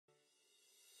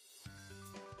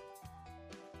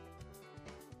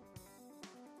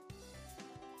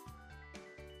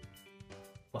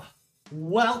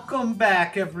Welcome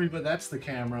back, everybody. That's the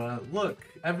camera. Look,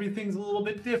 everything's a little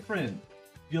bit different.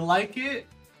 You like it?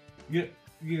 You,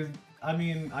 you. I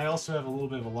mean, I also have a little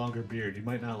bit of a longer beard. You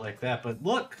might not like that, but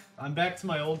look, I'm back to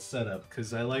my old setup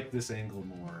because I like this angle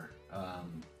more.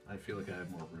 I feel like I have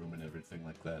more room and everything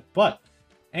like that. But,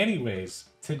 anyways,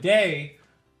 today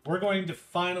we're going to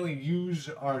finally use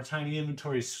our tiny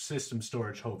inventory system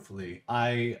storage. Hopefully,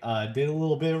 I did a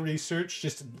little bit of research,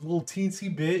 just a little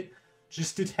teensy bit,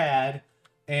 just a tad,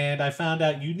 and I found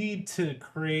out you need to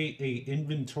create a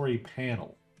inventory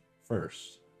panel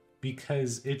first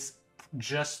because it's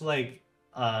just like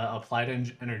applied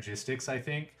energistics, I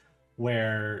think,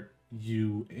 where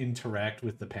you interact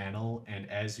with the panel,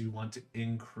 and as you want to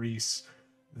increase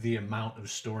the amount of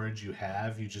storage you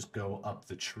have, you just go up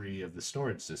the tree of the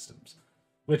storage systems,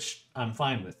 which I'm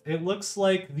fine with. It looks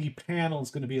like the panel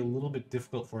is going to be a little bit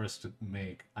difficult for us to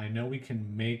make. I know we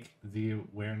can make the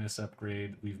awareness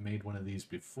upgrade. We've made one of these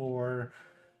before.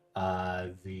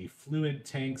 The fluid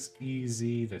tank's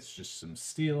easy. That's just some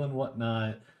steel and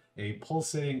whatnot. A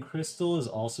pulsating crystal is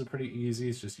also pretty easy.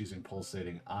 It's just using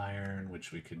pulsating iron,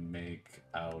 which we can make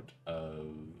out of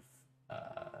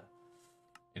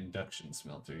induction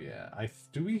smelter. Yeah.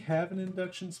 Do we have an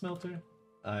induction smelter?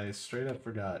 I straight up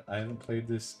forgot. I haven't played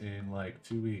this in like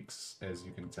 2 weeks. As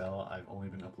you can tell, I've only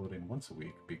been uploading once a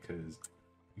week because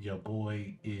your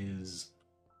boy is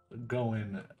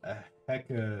going a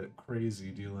hecka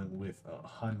crazy dealing with a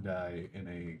Hyundai in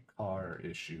a car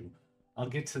issue. I'll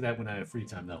get to that when I have free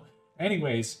time though.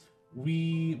 Anyways,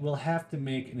 we will have to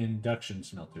make an induction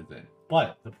smelter then.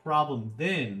 But the problem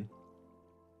then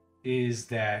is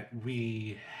that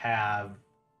we have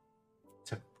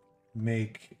to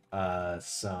make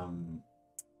some.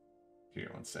 Here,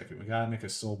 one second. We gotta make a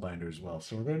soul binder as well.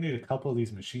 So we're gonna need a couple of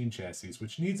these machine chassis,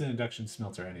 which needs an induction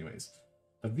smelter anyways.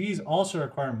 But these also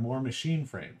require more machine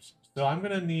frames. So I'm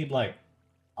gonna need like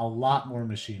a lot more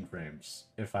machine frames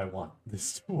if I want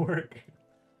this to work.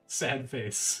 Sad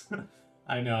face.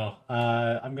 I know.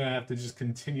 I'm gonna have to just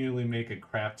continually make a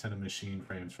crap ton of machine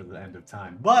frames for the end of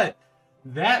time. But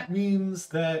that means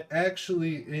that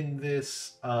actually in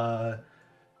this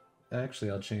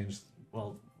actually I'll change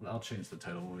the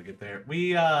title when we get there.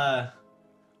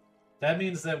 That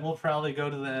means that we'll probably go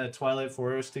to the Twilight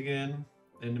Forest again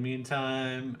in the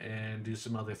meantime and do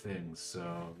some other things.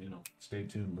 So, stay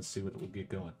tuned. Let's see what we'll get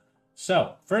going.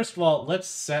 So, first of all, let's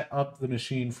set up the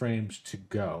machine frames to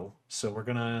go. So, we're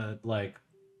gonna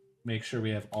make sure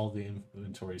we have all the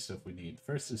inventory stuff we need.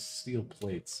 First is steel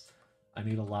plates. I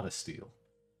need a lot of steel.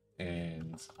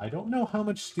 And I don't know how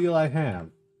much steel I have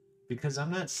because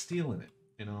I'm not stealing it,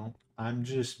 I'm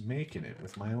just making it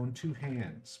with my own two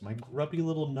hands, my grubby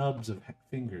little nubs of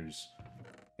fingers.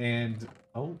 And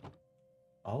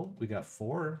we got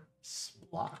 4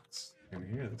 blocks in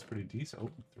here. That's pretty decent. Oh,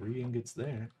 3 ingots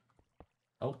there.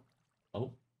 Oh,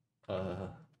 oh, uh,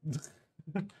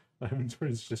 my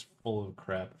inventory is just full of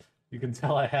crap. You can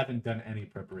tell I haven't done any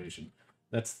preparation.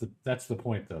 That's the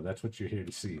point, though. That's what you're here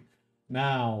to see.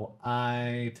 Now,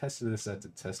 I tested this out to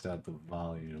test out the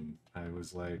volume. I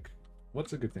was like,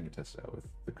 what's a good thing to test out with?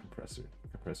 The compressor. The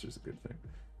compressor is a good thing.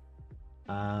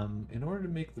 In order to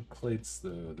make the plates,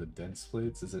 the dense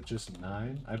plates, is it just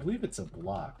 9? I believe it's a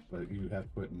block, but you have to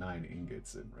put 9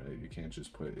 ingots in, right? You can't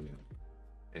just put in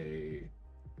a...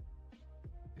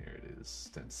 Here it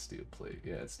is, dense steel plate.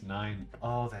 Yeah, it's 9.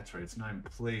 Oh, that's right, it's 9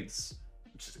 plates,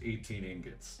 which is 18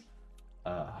 ingots.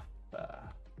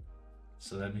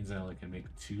 So that means I only can make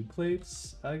 2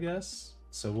 plates, I guess.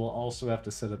 So we'll also have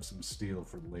to set up some steel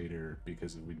for later,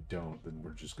 because if we don't, then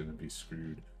we're just going to be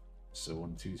screwed. So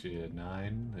 1, 2, 3,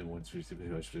 9, and 1, 2, 3,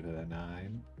 4, 5,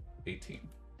 9, 18.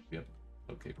 Yep.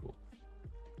 Okay, cool.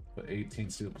 Put 18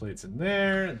 steel plates in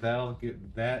there. That'll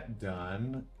get that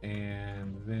done,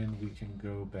 and then we can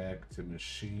go back to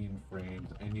machine frames.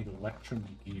 I need electrum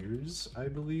gears, I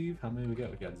believe. How many we got?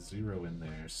 We got 0 in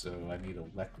there, so I need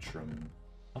electrum.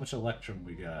 How much electrum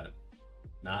we got?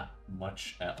 Not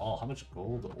much at all. How much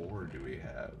gold ore do we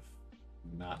have?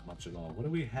 Not much at all. What do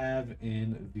we have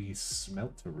in the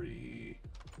smeltery?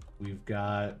 We've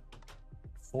got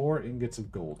 4 ingots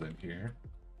of gold in here.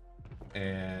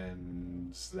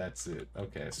 And that's it.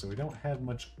 Okay, so we don't have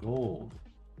much gold.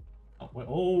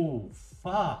 Oh,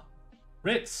 fuck.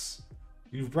 Ritz,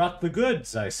 you've brought the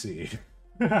goods, I see.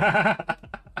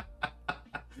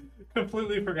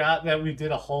 Completely forgot that we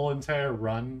did a whole entire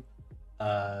run.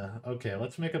 Okay,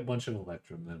 let's make a bunch of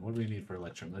electrum then. What do we need for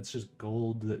electrum? Let's just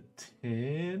gold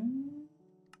 10?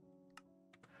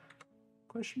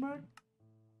 Question mark?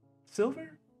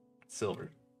 Silver?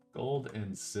 Silver. Gold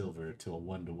and silver to a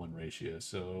 1-to-1 ratio.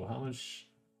 So how much?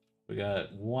 We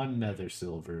got 1 nether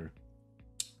silver.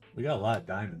 We got a lot of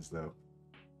diamonds, though.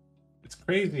 It's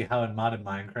crazy how in modded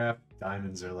Minecraft,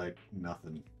 diamonds are like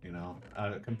nothing, you know?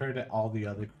 Compared to all the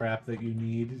other crap that you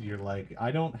need, you're like,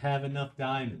 I don't have enough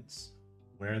diamonds.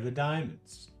 Where are the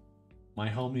diamonds? My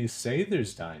homies say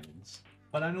there's diamonds,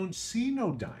 but I don't see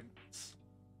no diamonds.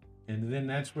 And then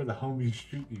that's where the homies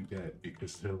shoot you dead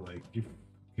because they're like, you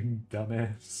fucking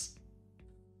dumbass.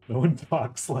 No one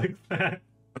talks like that.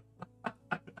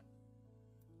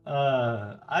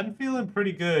 I'm feeling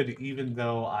pretty good, even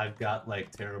though I've got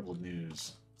like terrible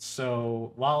news.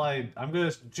 So while I'm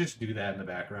gonna just do that in the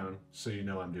background, so you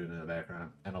know I'm doing it in the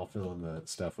background, and I'll fill in the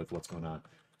stuff with what's going on.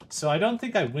 So I don't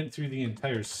think I went through the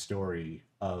entire story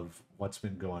of what's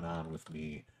been going on with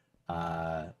me.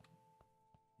 Uh,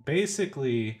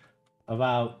 Basically,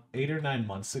 about 8 or 9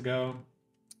 months ago,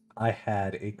 I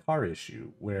had a car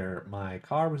issue where my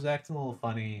car was acting a little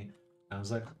funny. I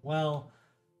was like, well,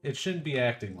 it shouldn't be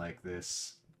acting like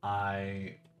this.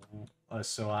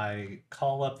 So I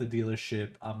call up the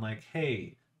dealership. I'm like,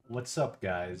 hey, what's up,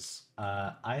 guys?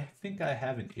 I think I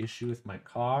have an issue with my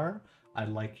car. I'd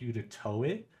like you to tow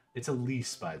it. It's a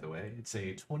lease, by the way. It's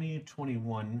a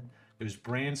 2021. It was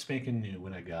brand spanking new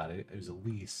when I got it. It was a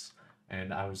lease.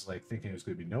 And I was like thinking it was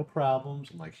going to be no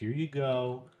problems. I'm like, here you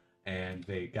go. And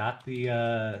they got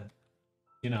they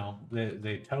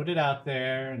towed it out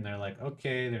there and they're like,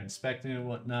 okay, they're inspecting it and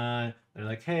whatnot. They're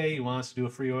like, hey, you want us to do a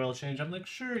free oil change? I'm like,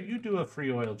 sure, you do a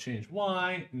free oil change.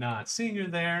 Why not? Seeing you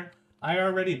there, I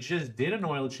already just did an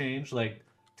oil change like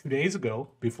 2 days ago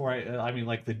before I mean,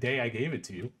 like the day I gave it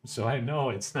to you. So I know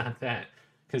it's not that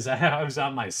because I was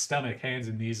on my stomach, hands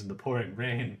and knees in the pouring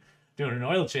rain doing an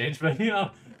oil change, but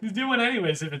do it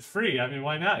anyways if it's free. I mean,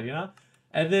 why not, you know?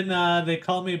 And then they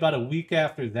called me about a week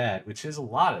after that, which is a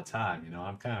lot of time.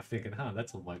 I'm kind of thinking,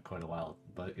 that's like quite a while.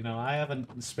 But I have a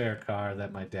spare car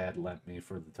that my dad lent me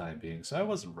for the time being, so I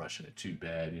wasn't rushing it too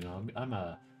bad. I'm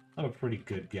a pretty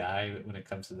good guy when it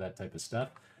comes to that type of stuff.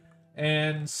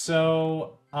 And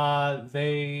so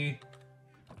they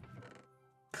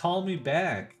call me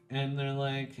back, and they're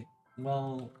like,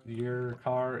 "Well, your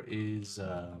car is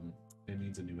it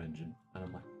needs a new engine." And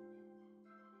I'm like,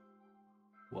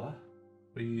 "What?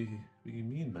 What do you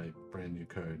mean my brand new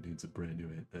car needs a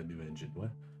new engine?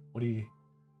 What do you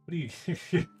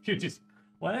you just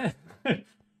what?"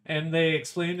 And they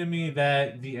explained to me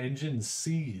that the engine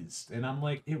seized, and I'm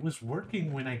like, "It was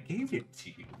working when I gave it to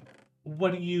you.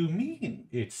 What do you mean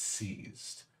it's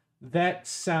seized? That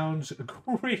sounds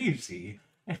crazy."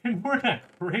 And we're not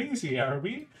crazy, are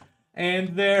we?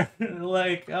 And they're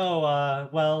like, "Oh,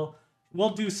 well,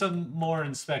 we'll do some more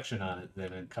inspection on it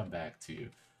then and come back to you."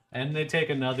 And they take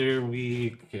another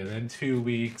week and then 2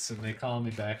 weeks, and they call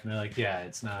me back and they're like, "Yeah,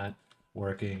 it's not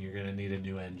working. You're gonna need a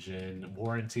new engine.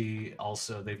 Warranty."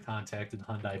 Also, they've contacted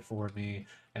Hyundai for me,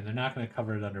 and they're not gonna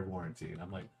cover it under warranty. And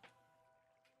I'm like,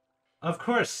 of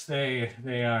course they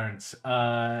aren't.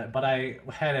 But I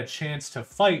had a chance to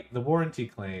fight the warranty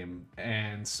claim,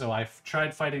 and so I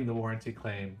tried fighting the warranty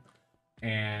claim,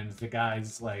 and the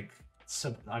guy's like,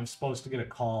 so I'm supposed to get a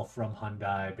call from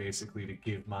Hyundai basically to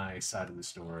give my side of the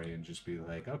story and just be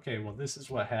like, okay, well, this is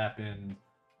what happened.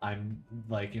 I'm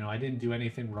like, I didn't do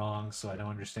anything wrong, so I don't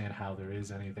understand how there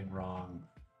is anything wrong.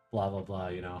 Blah blah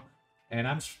blah. And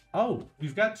oh,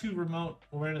 we've got 2 remote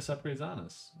awareness upgrades on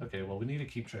us. Okay, well, we need to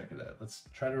keep track of that. Let's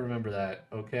try to remember that,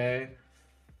 okay?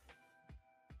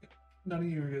 None of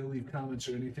you are going to leave comments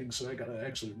or anything, so I got to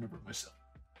actually remember myself.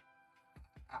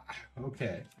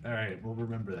 Okay, all right, we'll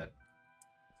remember that.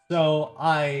 So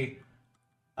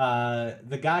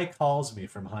the guy calls me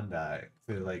from Hyundai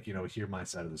to hear my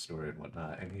side of the story and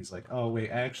whatnot, and he's like, "Oh wait,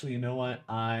 actually, you know what?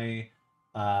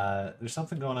 There's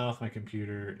something going on with my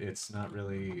computer. It's not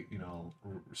really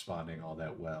responding all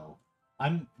that well.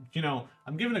 I'm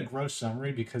giving a gross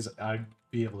summary because I'd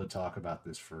be able to talk about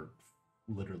this for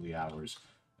literally hours,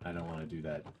 and I don't want to do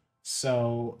that.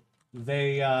 So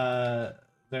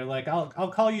they're like,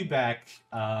 I'll call you back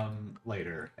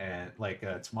later and like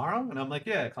tomorrow, and I'm like,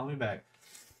 yeah, call me back.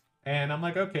 And I'm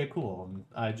like, okay, cool. And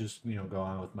I just, go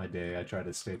on with my day. I try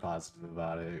to stay positive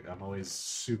about it. I'm always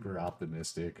super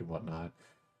optimistic and whatnot.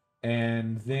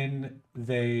 And then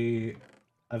they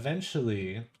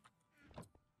eventually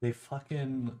they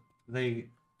fucking they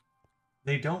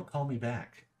don't call me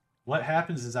back. What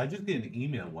happens is I just get an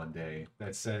email one day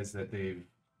that says that they've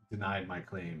denied my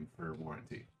claim for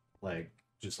warranty. Like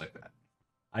just like that.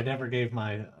 I never gave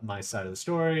my side of the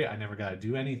story. I never got to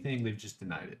do anything. They've just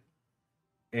denied it.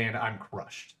 And I'm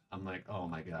crushed. I'm like, oh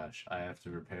my gosh, I have to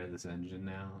repair this engine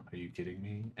now. Are you kidding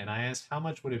me? And I asked, how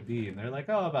much would it be? And they're like,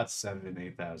 oh, about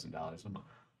 $7,000, $8,000.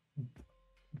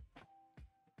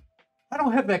 I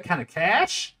don't have that kind of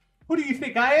cash. who do you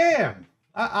think I am?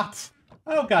 I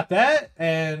don't got that.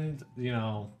 And,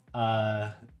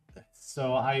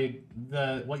 so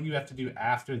what you have to do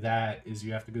after that is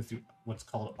you have to go through what's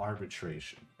called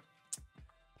arbitration.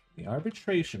 The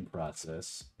arbitration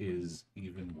process is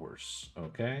even worse,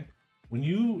 okay? When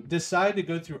you decide to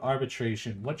go through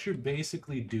arbitration, what you're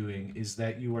basically doing is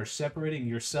that you are separating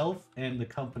yourself and the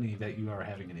company that you are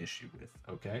having an issue with,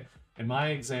 okay? In my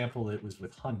example, it was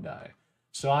with Hyundai.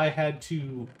 So I had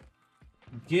to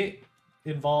get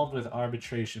involved with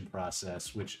arbitration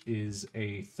process, which is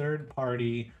a third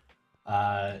party.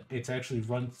 It's actually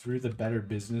run through the Better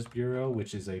Business Bureau,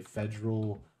 which is a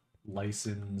federal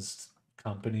licensed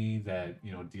company that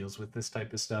deals with this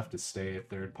type of stuff to stay a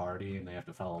third party, and they have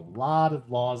to follow a lot of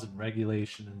laws and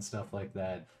regulation and stuff like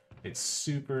that. It's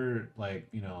super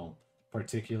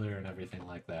particular and everything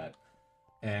like that.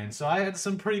 And so I had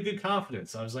some pretty good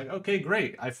confidence. I was like, okay,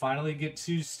 great. I finally get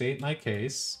to state my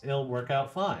case. It'll work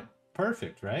out fine.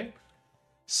 Perfect, right?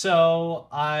 So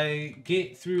I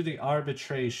get through the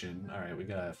arbitration. All right, we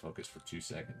gotta focus for 2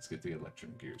 seconds. Get the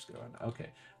electric gears going. Okay.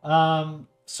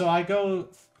 So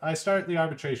I start the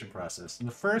arbitration process. And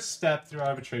the first step through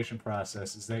arbitration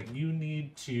process is that you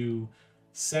need to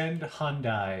send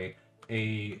Hyundai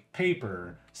a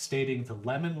paper stating the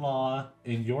lemon law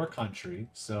in your country.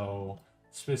 So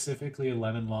specifically, a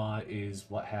lemon law is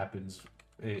what happens.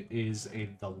 A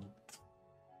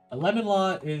lemon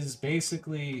law is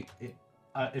basically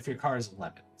if your car is a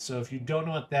lemon. So if you don't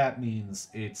know what that means,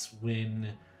 it's when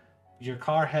your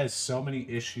car has so many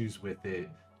issues with it,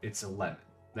 it's a lemon.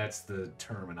 That's the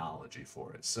terminology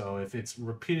for it. So if it's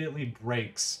repeatedly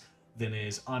breaks, then it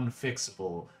is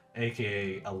unfixable,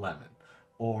 aka a lemon.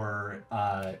 Or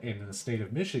in the state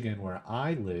of Michigan, where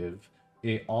I live,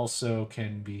 it also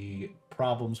can be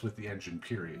problems with the engine,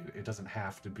 period. It doesn't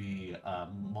have to be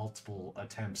multiple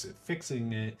attempts at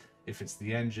fixing it. If it's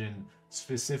the engine,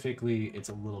 specifically, it's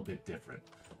a little bit different.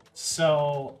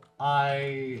 So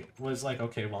I was like,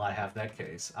 okay, well, I have that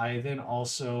case. I then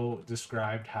also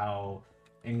described how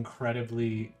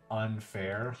incredibly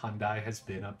unfair Hyundai has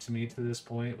been up to me to this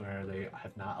point, where they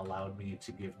have not allowed me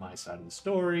to give my side of the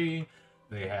story.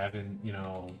 They haven't,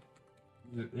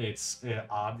 it's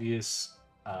obvious.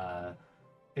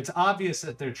 It's obvious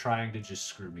that they're trying to just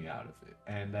screw me out of it,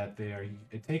 and that they are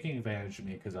taking advantage of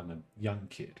me because I'm a young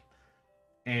kid,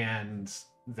 and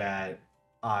that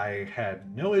I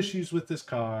had no issues with this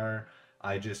car.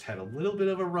 I just had a little bit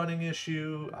of a running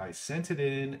issue. I sent it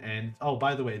in, and oh,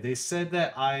 by the way, they said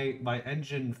that my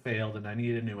engine failed and I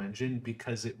needed a new engine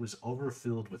because it was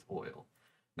overfilled with oil.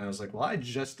 And I was like, well, I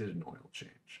just did an oil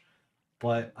change,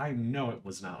 but I know it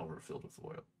was not overfilled with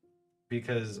oil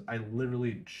because I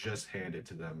literally just handed it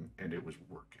to them and it was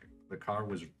working. The car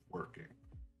was working.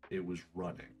 It was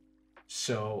running.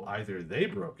 So either they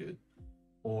broke it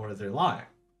or they're lying.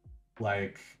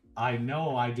 Like, I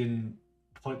know I didn't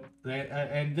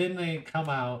and then they come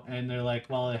out and they're like,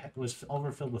 well, it was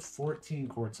overfilled with 14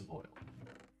 quarts of oil.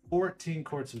 14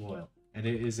 quarts of oil. And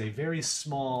it is a very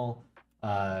small,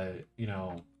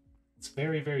 it's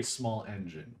very, very small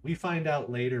engine. We find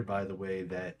out later, by the way,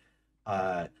 that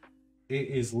it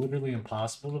is literally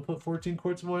impossible to put 14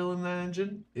 quarts of oil in that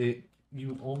engine.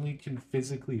 You only can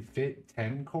physically fit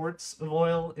 10 quarts of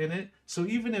oil in it. So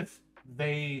even if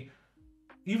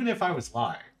I was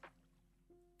lying,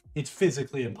 it's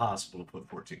physically impossible to put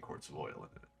 14 quarts of oil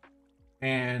in it.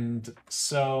 And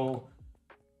so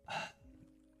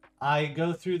I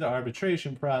go through the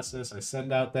arbitration process. I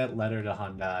send out that letter to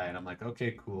Hyundai, and I'm like,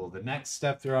 okay, cool. The next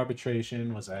step through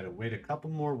arbitration was I had to wait a couple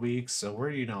more weeks. So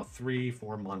we're,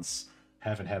 3-4 months,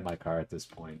 haven't had my car at this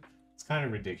point. It's kind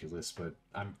of ridiculous, but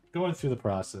I'm going through the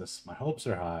process. My hopes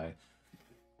are high.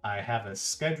 I have a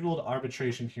scheduled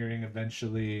arbitration hearing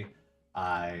eventually.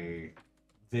 I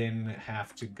then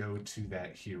have to go to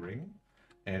that hearing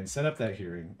and set up that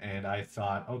hearing. And I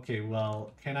thought, okay,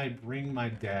 well, can I bring my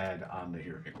dad on the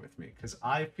hearing with me? Because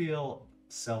I feel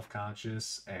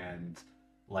self-conscious and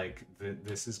like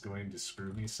this is going to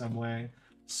screw me some way.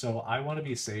 So I want to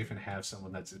be safe and have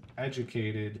someone that's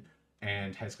educated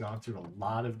and has gone through a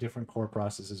lot of different court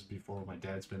processes before. My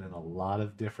dad's been in a lot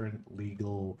of different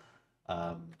legal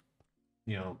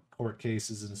court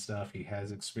cases and stuff. He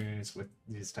has experience with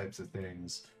these types of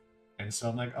things. And so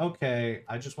I'm like, okay,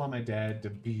 I just want my dad to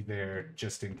be there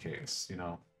just in case,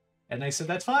 And they said,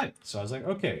 that's fine. So I was like,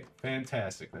 okay,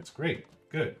 fantastic. That's great.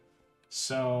 Good.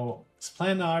 So let's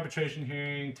plan the arbitration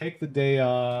hearing, take the day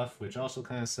off, which also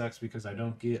kind of sucks because I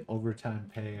don't get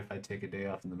overtime pay if I take a day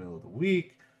off in the middle of the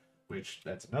week, which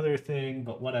that's another thing,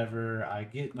 but whatever. I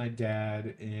get my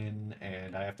dad in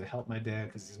and I have to help my dad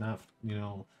because he's not,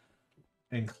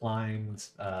 inclined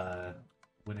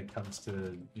when it comes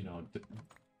to, you know,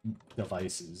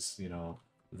 devices. You know,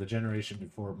 the generation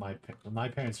before my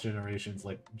parents' generation's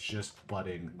like just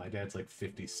budding. My dad's like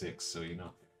 56, so you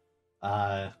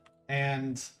know.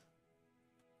 And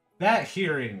that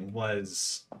hearing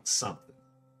was something.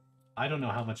 I don't know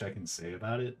how much I can say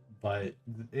about it, but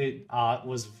it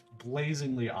was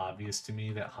blazingly obvious to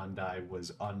me that Hyundai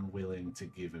was unwilling to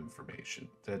give information,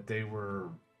 that they were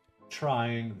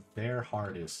trying their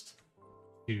hardest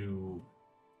to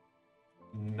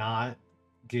not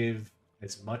give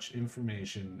as much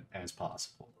information as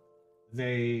possible.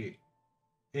 They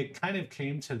it kind of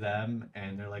came to them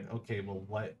and they're like, okay, well,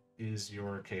 what is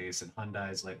your case? And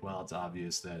Hyundai's like, well, it's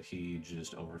obvious that he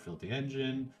just overfilled the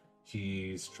engine.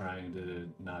 He's trying to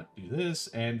not do this.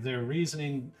 And their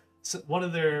reasoning, one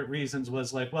of their reasons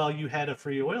was like, well, you had a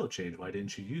free oil change. Why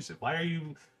didn't you use it? Why are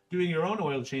you doing your own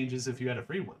oil changes if you had a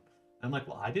free one? And I'm like,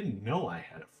 well, I didn't know I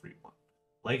had a free one.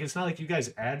 Like, it's not like you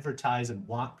guys advertise and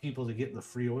want people to get the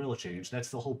free oil change. That's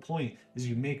the whole point, is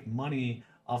you make money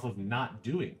off of not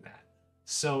doing that.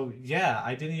 So yeah,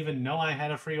 I didn't even know I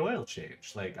had a free oil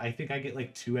change. Like I think I get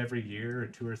like two every year or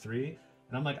two or three,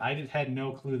 and I'm like had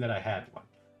no clue that I had one,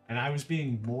 and I was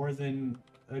being more than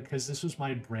because this was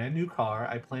my brand new car.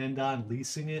 I planned on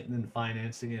leasing it and then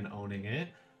financing it and owning it.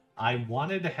 I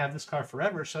wanted to have this car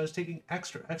forever, so I was taking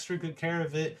extra good care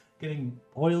of it, getting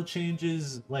oil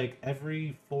changes like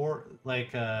every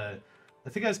I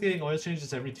think I was getting oil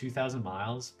changes every 2,000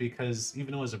 miles because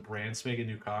even though it was a brand spanking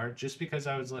new car, just because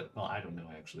I was like, well, I don't know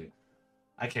actually.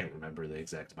 I can't remember the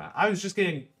exact amount. I was just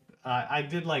getting, I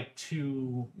did like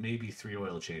two, maybe three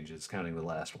oil changes, counting the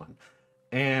last one.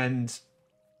 And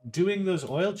doing those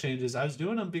oil changes, I was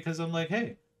doing them because I'm like,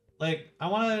 hey, like, I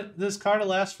want this car to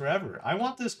last forever. I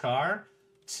want this car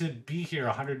to be here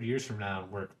 100 years from now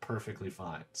and work perfectly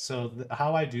fine. So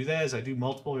how I do that is I do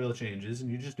multiple oil changes and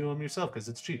you just do them yourself because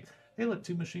it's cheap. Hey, look,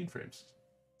 two machine frames.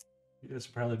 You guys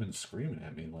have probably been screaming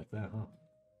at me like that,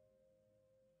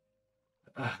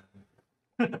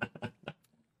 huh?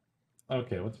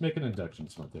 Okay, let's make an induction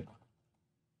smelter.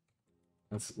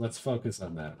 Let's focus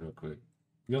on that real quick.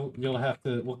 You'll have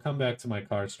to. We'll come back to my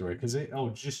car story because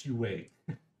just you wait.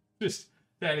 Just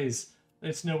that is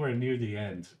it's nowhere near the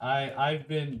end. I've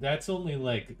been that's only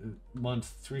like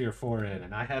month 3 or 4 in,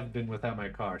 and I have been without my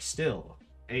car still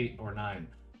 8 or 9,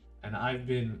 and I've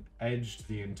been edged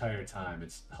the entire time.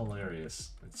 It's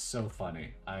hilarious. It's so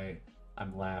funny.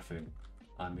 I'm laughing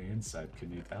on the inside.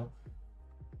 Can you tell?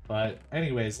 But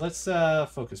anyways, let's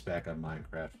focus back on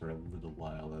Minecraft for a little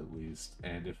while at least.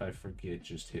 And if I forget,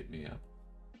 just hit me up.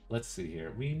 Let's see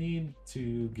here. We need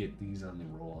to get these on the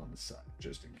roll on the side,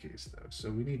 just in case though. So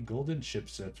we need golden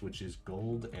chipsets, which is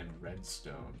gold and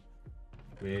redstone,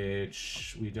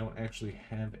 which we don't actually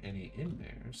have any in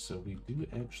there. So we do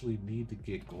actually need to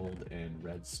get gold and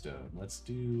redstone. Let's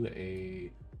do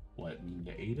what,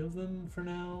 8 of them for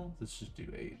now? Let's just do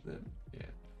 8 then, yeah.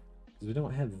 Because we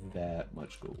don't have that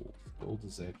much gold. Gold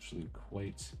is actually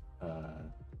quite,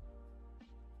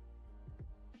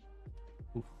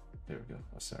 there we go.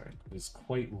 Oh, sorry. It's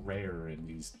quite rare in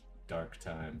these dark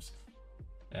times.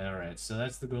 Alright, so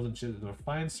that's the golden chip. The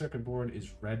refined circuit board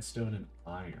is redstone and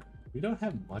iron. We don't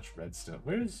have much redstone.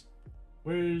 Where's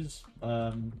Ritz?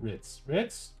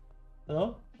 Ritz?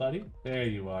 Hello, buddy? There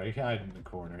you are. You're hiding in the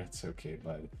corner. It's okay,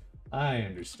 bud. I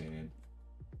understand.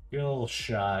 You're a little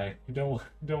shy. You don't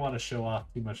want to show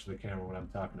off too much to the camera when I'm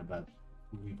talking about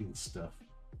legal stuff.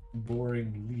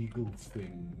 Boring legal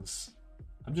things.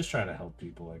 I'm just trying to help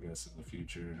people, I guess, in the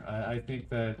future. I think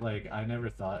that, like, I never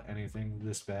thought anything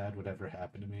this bad would ever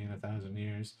happen to me in 1,000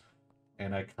 years.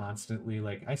 And I constantly,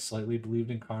 like, I slightly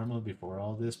believed in karma before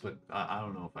all this, but I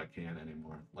don't know if I can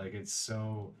anymore. Like, this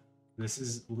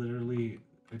is literally,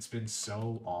 it's been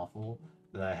so awful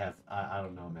that I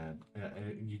don't know, man.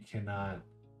 You cannot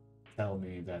tell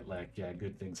me that, like, yeah,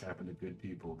 good things happen to good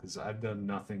people, because I've done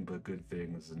nothing but good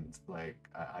things, and, like,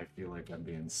 I feel like I'm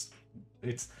being,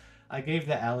 I gave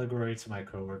the allegory to my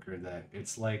coworker that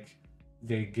it's like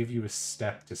they give you a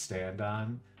step to stand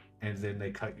on and then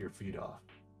they cut your feet off.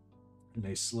 And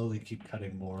they slowly keep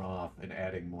cutting more off and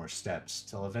adding more steps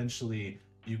till eventually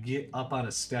you get up on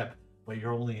a step, but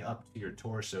you're only up to your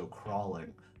torso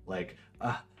crawling. Like,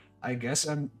 I guess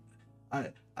I'm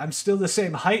still the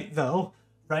same height though,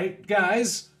 right,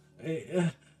 guys?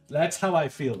 That's how I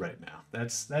feel right now.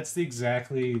 That's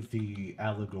exactly the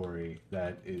allegory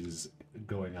that is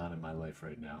going on in my life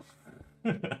right now.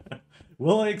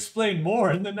 We'll explain more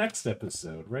in the next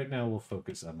episode. Right now, we'll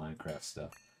focus on Minecraft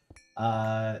stuff.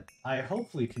 I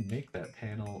hopefully can make that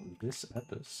panel this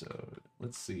episode.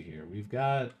 Let's see here. We've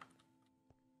got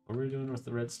What were we doing with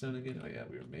the redstone again? Oh yeah,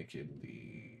 we were making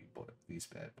these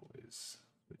bad boys.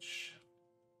 Which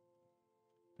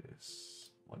this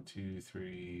 1, 2,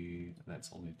 3.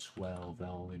 That's only 12.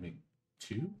 That'll only make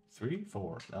 2, 3,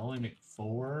 4. That'll only make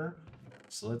 4.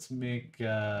 So let's make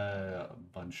a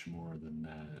bunch more than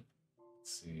that.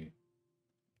 Let's see.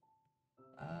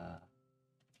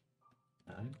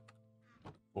 9,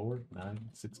 4, 9,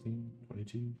 16,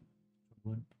 22,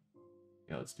 21.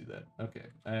 Yeah, let's do that. Okay,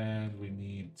 and we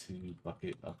need to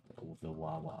bucket up the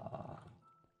lava.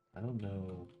 I don't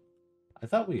know. I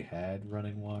thought we had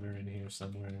running water in here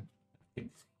somewhere. I can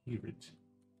hear it.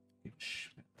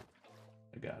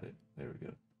 I got it. There we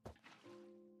go.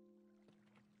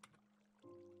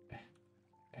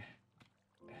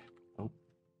 Oh.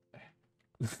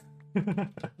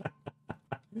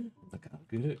 Look, I'll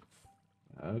get it.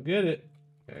 I'll get it.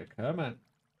 Okay, come on.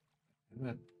 Come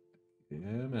on.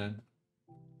 Come on.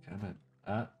 Come on.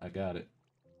 Ah, I got it.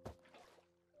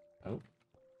 Oh.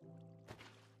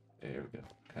 There we go.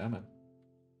 Come on.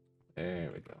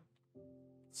 There we go.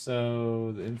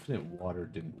 So the infinite water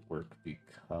didn't work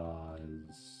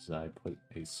because I put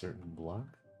a certain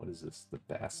block. What is this? The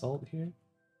basalt here?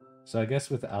 So I guess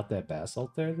without that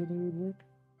basalt there, then it would work.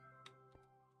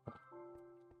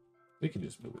 We can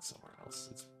just move it somewhere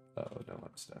else. Oh no,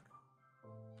 I'm stuck.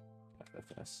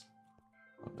 FFS.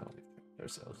 Oh no, we found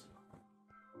ourselves.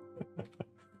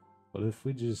 What if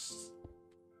we just...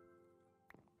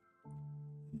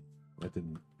 That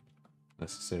didn't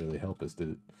necessarily help us, did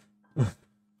it?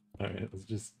 Alright, let's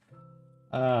just...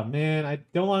 man, I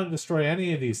don't want to destroy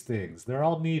any of these things. They're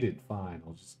all needed. Fine,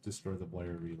 I'll just destroy the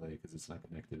wire relay because it's not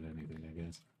connected to anything, I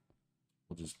guess.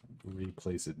 We'll just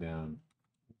replace it down.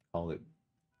 Call it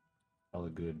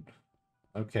good.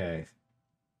 Okay.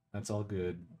 That's all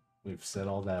good. We've set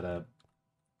all that up.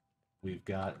 We've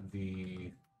got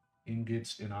the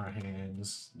ingots in our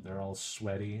hands. They're all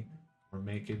sweaty. We're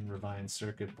making refined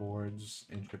circuit boards,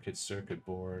 intricate circuit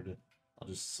board. I'll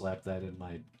just slap that in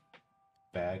my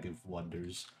bag of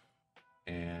wonders,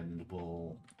 and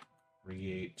we'll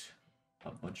create a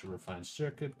bunch of refined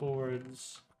circuit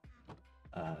boards.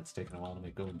 It's taking a while to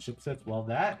make golden chipsets. While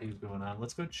that is going on,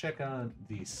 let's go check on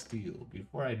the steel.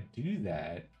 Before I do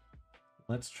that,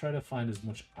 let's try to find as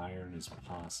much iron as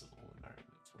possible in our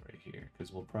inventory here,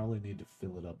 because we'll probably need to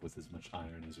fill it up with as much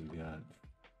iron as we got.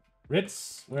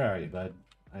 Ritz, where are you, bud?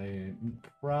 I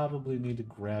probably need to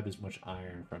grab as much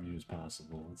iron from you as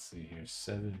possible. Let's see here.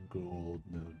 7 gold,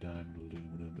 no diamond,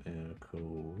 aluminum, and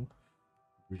coal.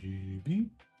 Ruby.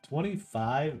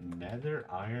 25 nether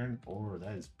iron ore.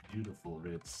 That is beautiful,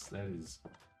 Ritz. That is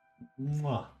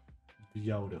mwah,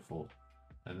 beautiful.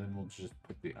 And then we'll just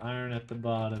put the iron at the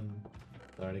bottom.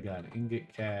 Already got an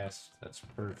ingot cast. That's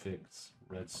perfect.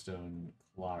 Redstone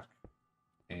clock.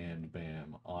 And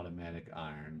bam, automatic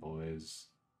iron, boys.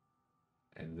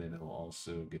 And then it'll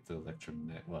also get the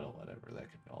electromagnetic, well, whatever, that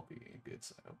can all be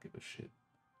ingots. I don't give a shit.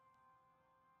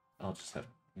 I'll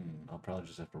probably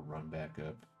just have to run back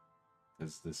up,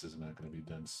 because this is not going to be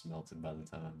done smelting by the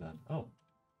time I'm done. Oh,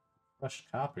 crushed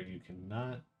copper you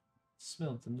cannot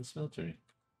smelt in the smeltery.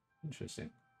 Interesting.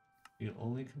 You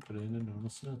only can put it in a normal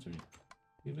smeltery.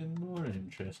 Even more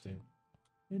interesting.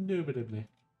 Indubitably.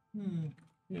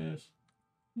 Yes.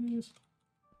 Yes.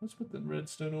 Let's put the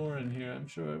redstone ore in here. I'm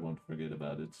sure I won't forget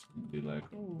about it. And be like,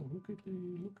 oh, look at the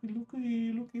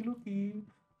looky.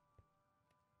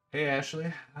 Hey,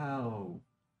 Ashley. How?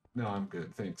 No, I'm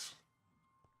good. Thanks.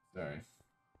 Sorry.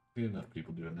 See enough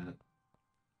people doing that.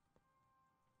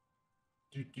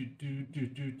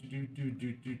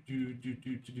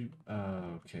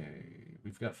 Okay.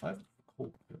 We've got 5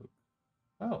 coal coke.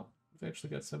 Oh, we've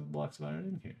actually got 7 blocks of iron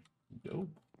in here.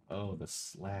 Dope. Oh, the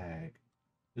slag.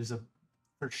 There's a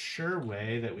for sure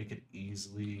way that we could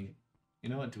easily... You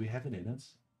know what? Do we have it in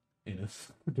us?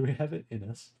 Do we have it in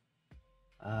us?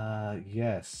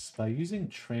 Yes. By using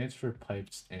transfer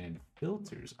pipes and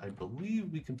filters, I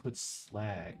believe we can put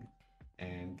slag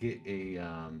and get a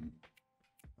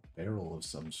barrel of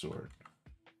some sort.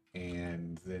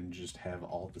 And then just have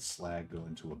all the slag go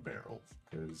into a barrel.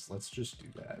 Because let's just do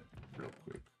that real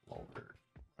quick while we're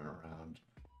running around.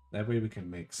 That way we can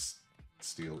make...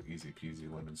 steel easy peasy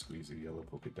lemon squeezy yellow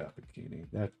polka dot bikini.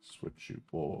 That's what you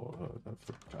wore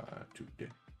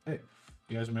today. Hey,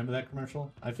 you guys remember that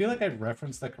commercial? I feel like I've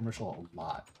referenced that commercial a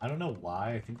lot. I don't know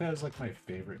why. I think that was like my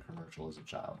favorite commercial as a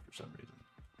child for some reason.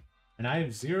 And I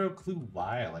have zero clue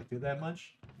why I liked it that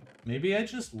much. Maybe I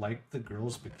just liked the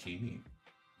girl's bikini.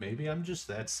 Maybe I'm just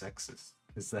that sexist.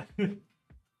 Is that...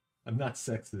 I'm not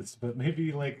sexist, but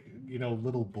maybe like, you know,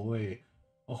 little boy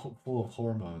full of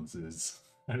hormones is...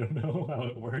 I don't know how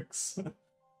it works.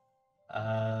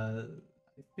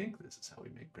 I think this is how we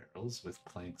make barrels, with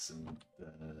planks and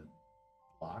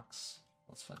blocks.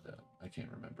 Let's find out. I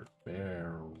can't remember.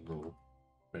 Barrel.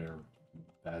 There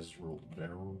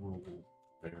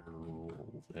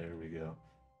we go.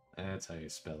 That's how you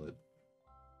spell it.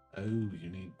 Oh, you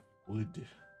need wood.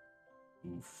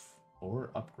 Oof.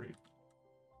 Or upgrade.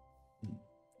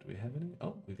 Do we have any?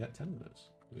 Oh, we got 10 of those.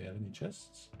 Do we have any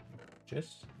chests?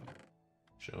 Chests?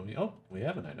 Show me. Oh, we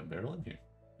have an item barrel in here.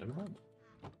 Never mind.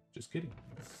 Just kidding.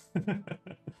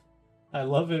 I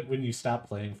love it when you stop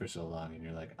playing for so long and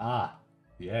you're like, ah,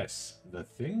 yes, the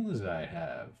things I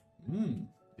have.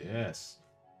 Yes.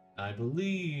 I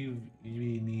believe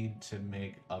we need to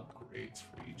make upgrades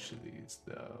for each of these,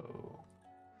 though.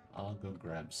 I'll go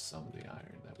grab some of the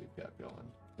iron that we've got going.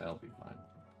 That'll be fine.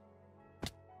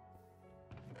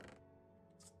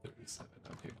 37,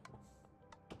 okay, cool.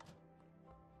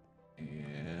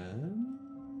 And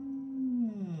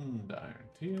iron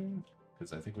tier,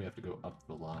 because I think we have to go up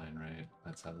the line, right?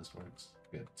 That's how this works.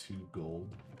 We got 2 gold.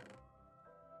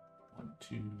 1,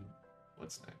 2.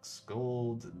 What's next?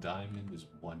 Gold. Diamond is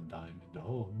 1 diamond.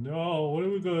 Oh no, what are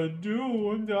we gonna do?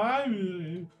 1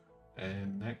 diamond.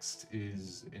 And next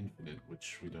is infinite,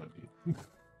 which we don't need.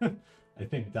 I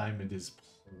think diamond is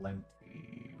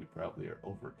plenty. We probably are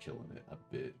overkilling it a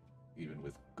bit, even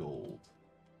with gold.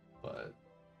 But,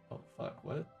 oh fuck,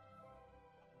 what?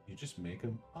 You just make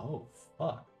them? Oh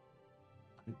fuck.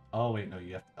 Oh wait, no,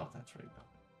 you have to, oh that's right.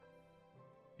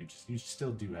 No. You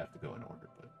still do have to go in order,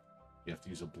 but you have to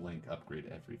use a blank upgrade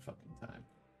every fucking time.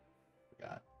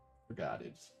 Forgot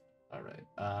it. Alright,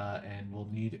 and we'll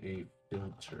need a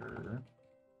filter.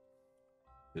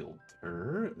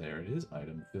 There it is,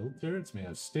 item filter. It's made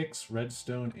of sticks,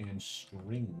 redstone, and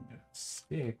string.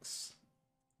 Sticks,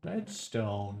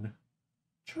 redstone,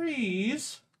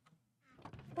 trees?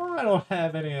 Oh, I don't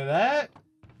have any of that.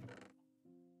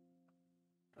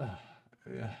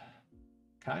 Yeah.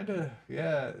 Kinda,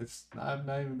 yeah, I'm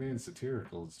not even being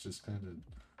satirical, it's just kind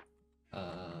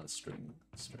of, string.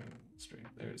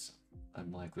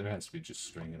 I'm like, there has to be just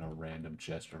string in a random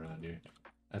chest around here.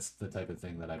 That's the type of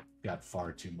thing that I've got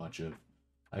far too much of.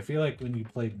 I feel like when you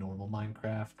played normal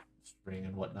Minecraft, string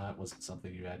and whatnot wasn't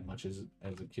something you had much as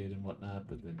a kid and whatnot,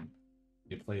 but then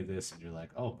you play this and you're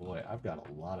like, oh boy, I've got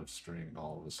a lot of string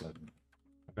all of a sudden.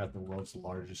 I've got the world's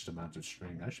largest amount of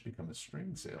string. I should become a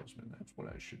string salesman. That's what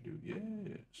I should do.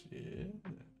 Yes.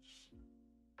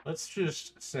 Let's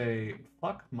just say,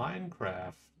 fuck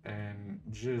Minecraft and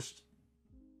just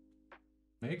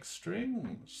make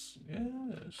strings.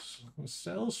 Yes.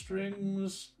 Sell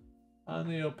strings on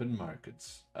the open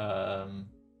markets. Transfer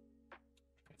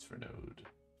node.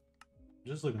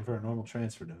 Just looking for a normal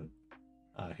transfer node.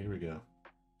 Here we go.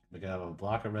 We can have a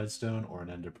block of redstone or an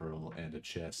ender pearl and a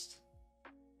chest.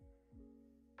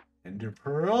 Ender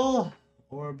pearl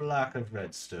or a block of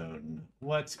redstone?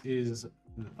 What is...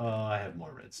 Oh, I have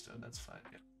more redstone. That's fine.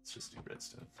 Yeah, let's just do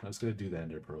redstone. I was going to do the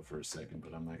ender pearl for a second,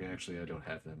 but I'm like, actually, I don't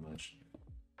have that much.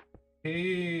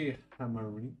 Hey,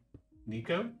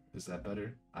 Nico? Is that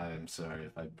better? I'm sorry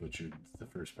if I butchered the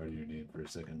first part of your name for a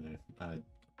second there. I'm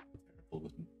terrible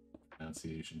with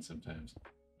pronunciation sometimes.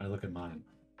 I look at mine.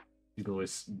 People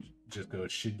always just go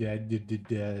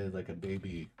shadad like a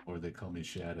baby, or they call me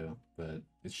Shadow, but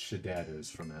it's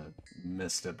shadados from a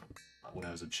messed up when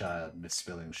I was a child,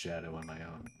 misspelling shadow on my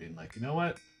own, being like, you know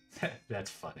what?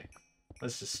 That's funny.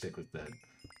 Let's just stick with that.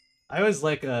 I always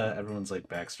like everyone's like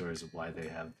backstories of why they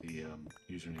have the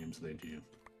usernames they do.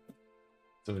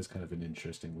 It's always kind of an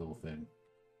interesting little thing.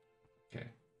 Okay,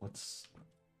 let's.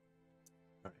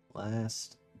 All right,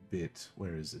 last bit.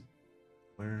 Where is it?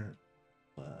 Where?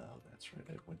 Wow, that's right.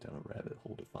 I went down a rabbit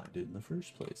hole to find it in the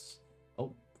first place.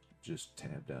 Oh, just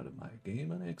tabbed out of my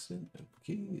game on accident.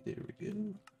 Okay, there we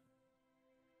go.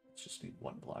 Just need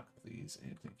 1 block, please.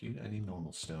 And thank you. I need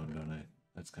normal stone, don't I?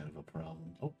 That's kind of a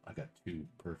problem. Oh, I got 2.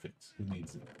 Perfect. Who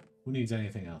needs it? Who needs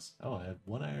anything else? Oh, I have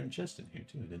 1 iron chest in here,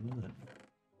 too. I didn't know that.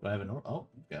 Do I have a normal... Oh,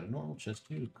 got a normal chest,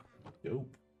 too.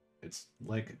 Dope. It's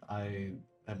like I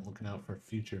am looking out for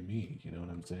future me, you know what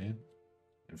I'm saying?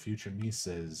 And future me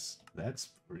says, that's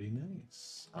pretty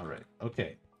nice. All right.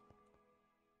 Okay.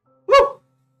 Woo!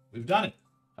 We've done it.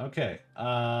 Okay.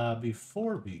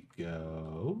 Before we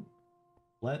go,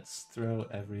 let's throw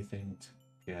everything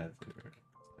together.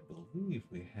 I believe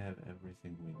we have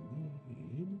everything we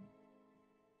need.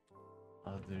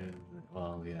 Other than,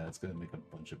 well, yeah, it's going to make a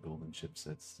bunch of golden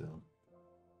chipsets still.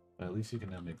 But at least you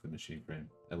can now make the machine frame.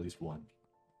 At least 1.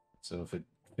 So if it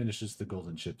finishes the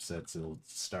golden chipsets, it'll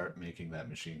start making that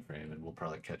machine frame, and we'll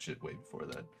probably catch it way before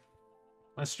that.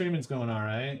 My streaming's going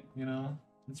alright, you know?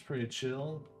 It's pretty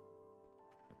chill.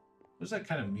 What does that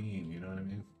kind of mean, you know what I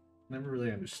mean? never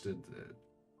really understood that.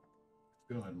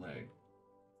 Going like,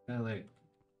 kind of like,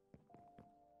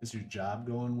 is your job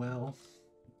going well?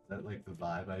 Is that like the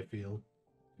vibe I feel?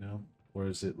 You know, or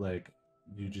is it like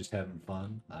you just having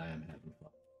fun? I am having fun.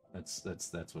 That's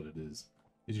what it is.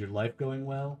 Is your life going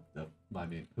well? No, I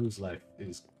mean, whose life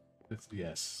is? It's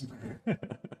yes.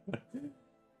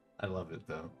 I love it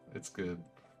though. It's good.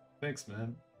 Thanks,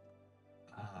 man.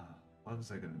 Ah, what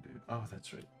was I gonna do? Oh,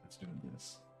 that's right. I was doing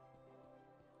this.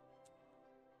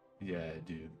 Yeah, I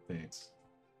do. Thanks.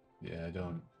 Yeah, I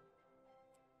don't.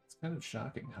 It's kind of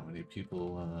shocking how many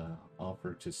people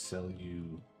offer to sell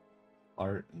you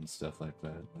art and stuff like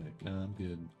that. Like, no, I'm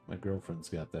good. My girlfriend's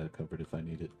got that covered if I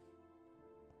need it.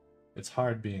 It's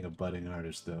hard being a budding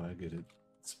artist, though. I get it.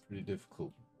 It's pretty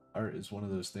difficult. Art is one of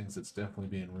those things that's definitely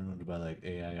being ruined by like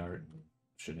AI art and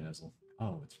shinazzle.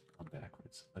 Oh, it's on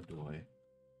backwards. Adoy.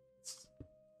 Let's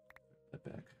put that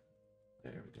back.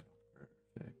 There we go.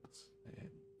 Perfect.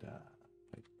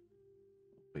 And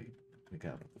wait, we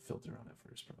gotta put the filter on it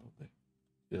first, probably.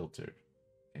 Filter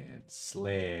and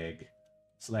slag.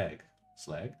 Slag.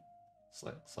 Slag?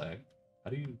 Slag?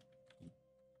 How do you...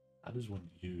 How does one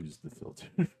use the filter?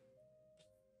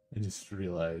 I just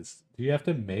realized. Do you have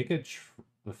to make a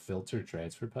filter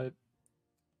transfer pipe?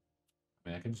 I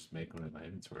mean, I can just make one in my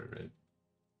inventory, right?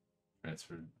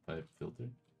 Transfer pipe filter.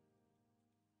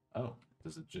 Oh,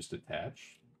 does it just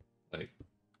attach? Like,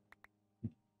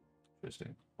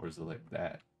 interesting. Or is it like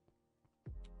that?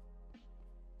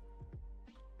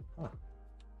 Huh.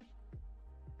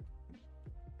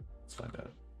 Let's find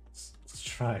out. Let's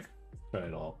try. Try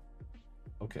it all.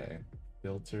 Okay.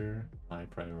 Filter, high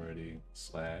priority,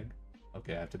 slag.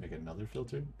 Okay, I have to make another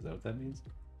filter? Is that what that means?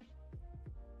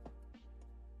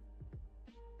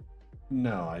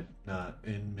 No, I not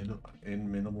in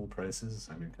minimal prices.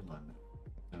 I mean, come on.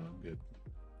 No, I'm good.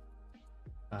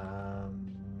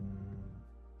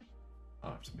 Oh, I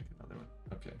have to make another one.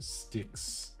 Okay,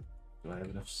 sticks. Do I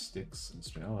have enough sticks and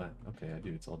string? Oh, okay, I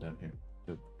do. It's all down here.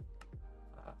 Good.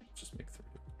 Just make 3.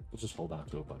 We'll just hold on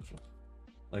to a bunch of them.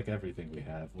 Like everything we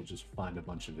have, we'll just find a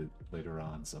bunch of it later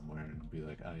on somewhere and be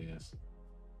like, ah, yes,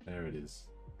 there it is.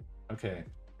 Okay.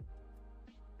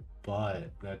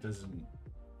 But that doesn't.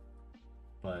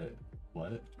 But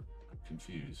what? I'm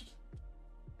confused.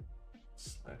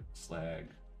 Slag. Slag.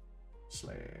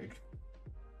 Slag?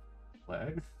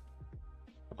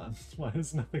 Come on. Why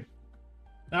is nothing?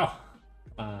 No!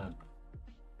 Come on.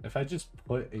 If I just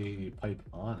put a pipe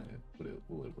on it,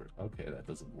 will it work? Okay, that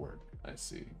doesn't work. I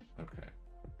see. Okay.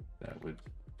 That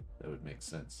would make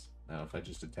sense. Now if I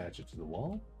just attach it to the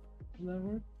wall, will that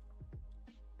work?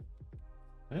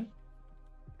 Eh?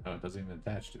 Oh, it doesn't even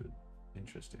attach to it.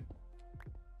 Interesting.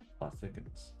 Plot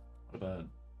thickens. What about...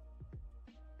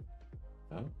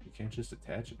 Oh, you can't just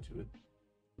attach it to it.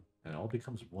 And it all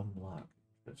becomes one block.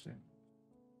 Interesting.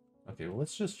 Okay, well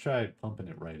let's just try pumping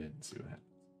it right in and see what happens.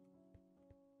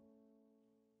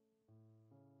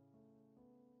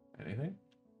 Anything?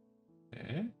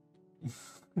 Eh?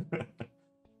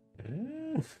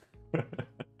 Eh?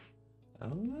 I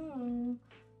don't know.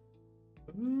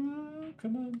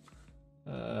 Come on.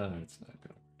 It's not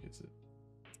gonna work, is it?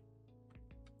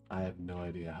 I have no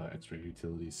idea how extra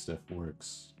utility stuff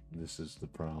works. This is the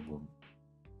problem.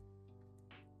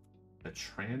 A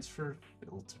transfer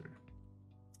filter.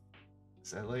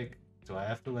 Is that like, do I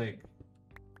have to like,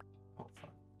 oh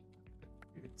fuck.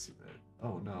 You didn't see that.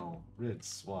 Oh no,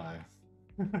 Ritz, why?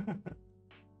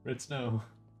 Ritz, no.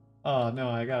 Oh no,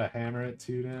 I gotta hammer it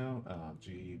too now. Oh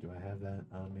gee, do I have that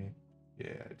on me?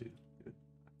 Yeah, I do. Good.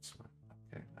 Smart.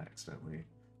 Okay, I accidentally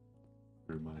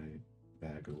threw my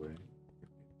bag away.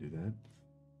 Do that.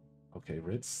 Okay,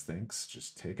 Ritz, thanks.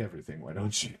 Just take everything, why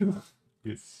don't you?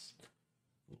 Yes.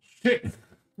 Shit!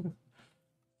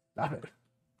 Stop it.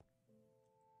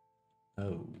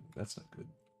 Oh, that's not good.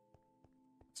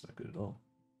 That's not good at all.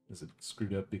 Is it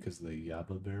screwed up because of the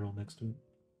Yaba barrel next to it?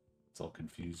 It's all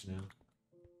confused now.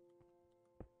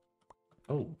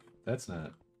 Oh, that's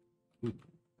not... Ooh,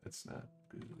 that's not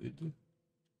good.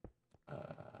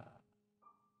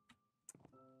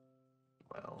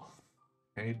 Well...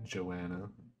 Hey, Joanna.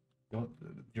 Don't...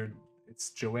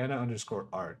 It's Joanna underscore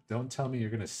art. Don't tell me you're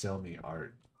gonna sell me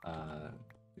art.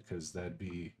 Because that'd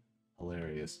be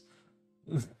hilarious.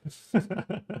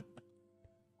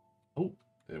 Oh,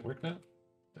 did it work now?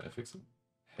 Did I fix it?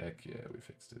 Heck yeah, we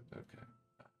fixed it. Okay.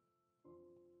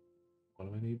 What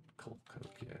do I need? Cold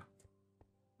Coke, yeah.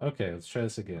 Okay, let's try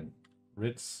this again.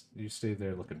 Ritz, you stay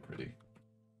there looking pretty.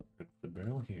 Put the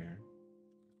barrel here,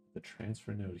 the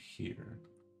transfer node here,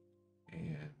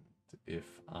 and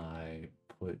if I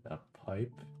put a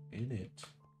pipe in it,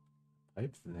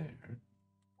 pipe there,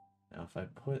 Now, if I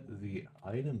put the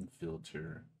item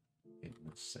filter in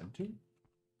the center,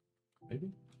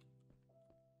 maybe?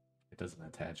 It doesn't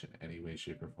attach in any way,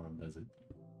 shape, or form, does it?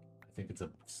 I think it's a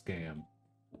scam.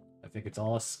 I think it's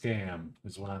all a scam,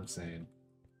 is what I'm saying.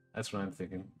 That's what I'm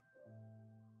thinking.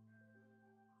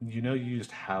 You know you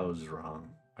used house wrong.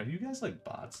 Are you guys like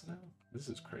bots now? This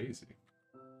is crazy.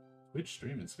 Twitch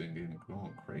streaming's been getting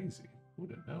going crazy. Who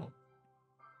would have known?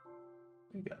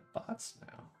 We got bots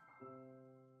now.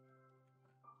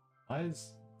 Why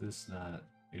is this not...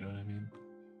 You know what I mean?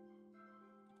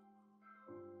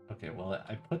 Okay, well,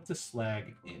 I put the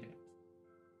slag in it.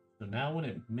 So now when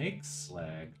it makes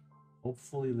slag,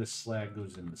 hopefully the slag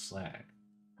goes in the slag.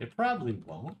 It probably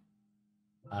won't.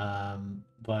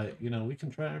 But, you know, we can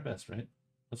try our best, right?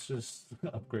 Let's just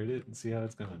upgrade it and see how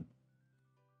it's going.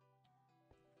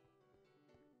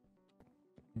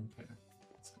 Okay.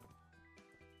 Let's go.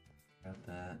 Got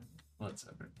that.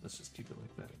 Whatever. Let's just keep it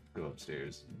like that. Go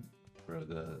upstairs and throw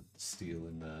the steel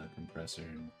in the compressor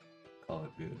and call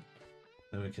it good.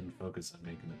 Then we can focus on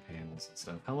making the panels and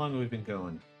stuff. How long have we been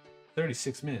going?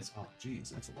 36 minutes. Oh,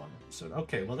 geez, that's a long episode.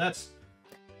 Okay, well, that's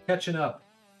catching up.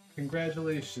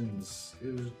 Congratulations.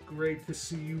 It was great to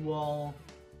see you all.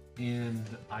 And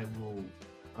I will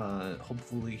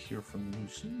hopefully hear from you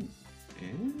soon.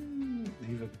 And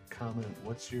leave a comment.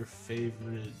 What's your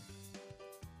favorite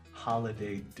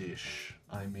holiday dish?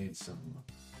 I made some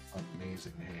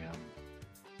amazing ham.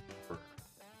 For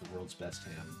the world's best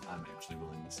ham, I'm actually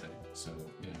willing to say. So,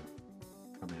 yeah,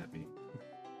 come at me.